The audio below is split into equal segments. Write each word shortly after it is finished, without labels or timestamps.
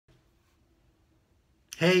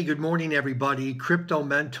Hey, good morning, everybody. Crypto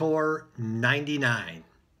Mentor 99.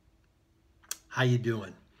 How you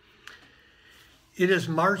doing? It is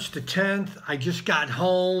March the 10th. I just got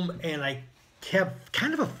home and I have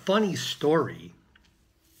kind of a funny story.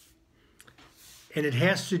 And it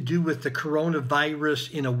has to do with the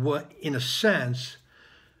coronavirus in a sense,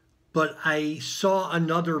 but I saw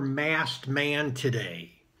another masked man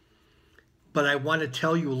today. But I want to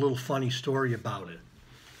tell you a little funny story about it.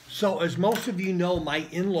 So as most of you know, my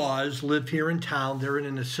in-laws live here in town. They're in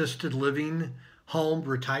an assisted living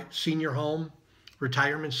home, senior home,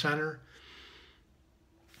 retirement center.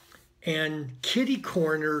 And kitty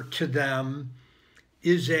corner to them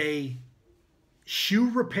is a shoe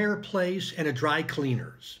repair place and a dry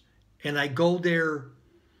cleaners. And I go there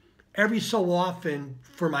every so often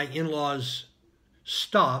for my in-laws'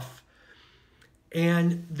 stuff.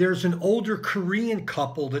 And there's an older Korean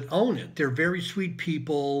couple that own it. They're very sweet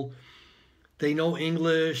people. They know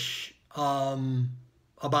English about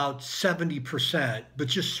 70%, but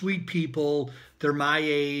just sweet people. They're my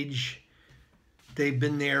age. They've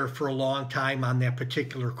been there for a long time on that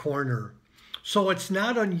particular corner. So it's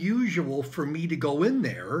not unusual for me to go in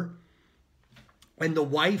there and the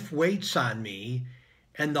wife waits on me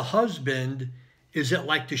and the husband is at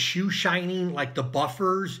like the shoe shining, like the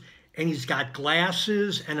buffers, and he's got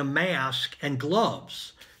glasses and a mask and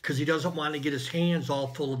gloves because he doesn't want to get his hands all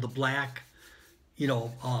full of the black,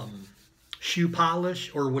 shoe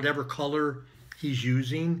polish or whatever color he's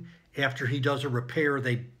using. After he does a repair,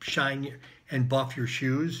 they shine and buff your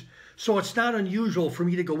shoes. So it's not unusual for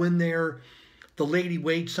me to go in there. The lady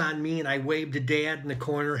waits on me and I wave to Dad in the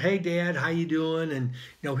corner. Hey, Dad, how you doing? And,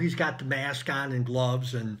 he's got the mask on and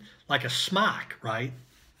gloves and like a smock, right?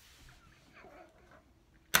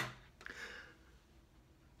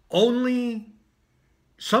 Only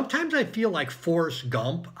sometimes I feel like Forrest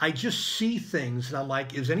Gump. I just see things and I'm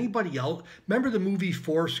like, is anybody else? Remember the movie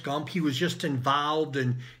Forrest Gump? He was just involved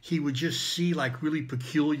and he would just see like really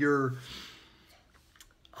peculiar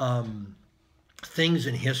things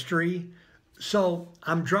in history. So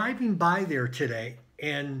I'm driving by there today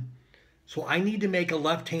and so I need to make a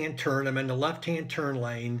left-hand turn. I'm in the left-hand turn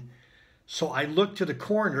lane. So I look to the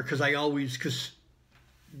corner because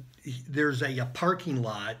there's a parking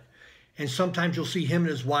lot and sometimes you'll see him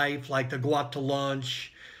and his wife, like they'll go out to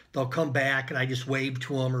lunch, they'll come back and I just wave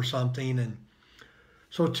to them or something. And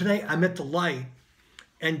so today I'm at the light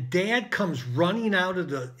and Dad comes running out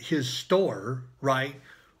of his store, right,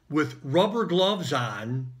 with rubber gloves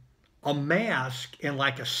on, a mask and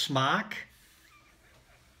like a smock.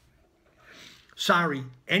 Sorry,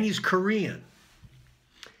 and he's Korean.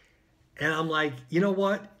 And I'm like, you know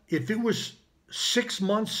what? If it was 6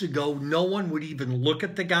 months ago, no one would even look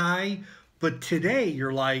at the guy. But today,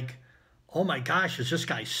 you're like, oh my gosh, is this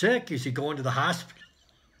guy sick? Is he going to the hospital?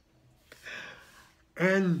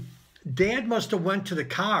 And Dad must have went to the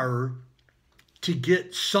car to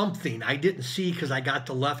get something. I didn't see because I got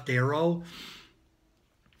the left arrow.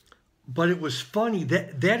 But it was funny.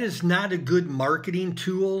 That is not a good marketing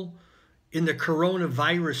tool in the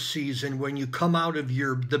coronavirus season when you come out of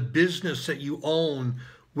the business that you own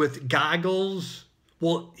with goggles,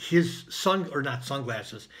 well, his not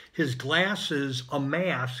sunglasses, his glasses, a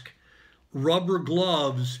mask, rubber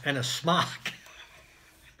gloves, and a smock.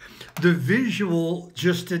 The visual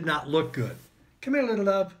just did not look good. Come here, little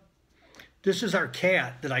love. This is our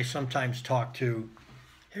cat that I sometimes talk to.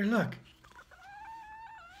 Here, look.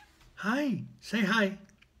 Hi, say hi.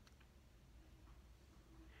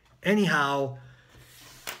 Anyhow,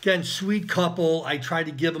 again, sweet couple. I try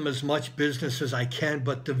to give them as much business as I can,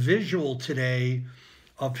 but the visual today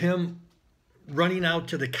of him running out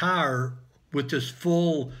to the car with this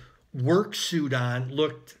full work suit on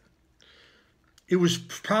it was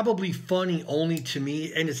probably funny only to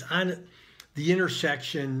me, and it's on the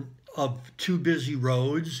intersection of two busy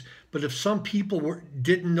roads, but if some people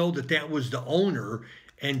didn't know that was the owner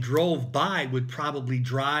and drove by, would probably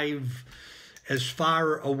drive as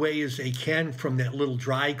far away as they can from that little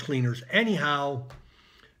dry cleaners. Anyhow,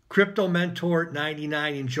 Crypto Mentor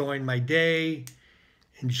 99, enjoying my day,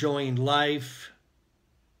 enjoying life,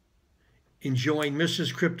 enjoying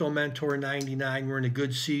Mrs. Crypto Mentor 99. We're in a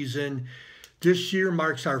good season. This year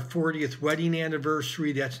marks our 40th wedding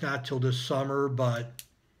anniversary. That's not till this summer, but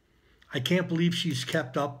I can't believe she's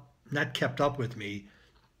not kept up with me,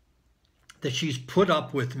 that she's put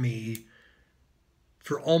up with me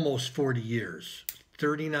for almost 40 years,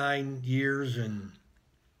 39 years and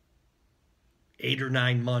 8 or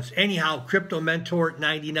 9 months. Anyhow, Crypto Mentor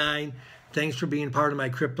 99, thanks for being part of my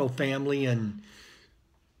crypto family and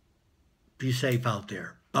be safe out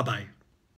there. Bye-bye.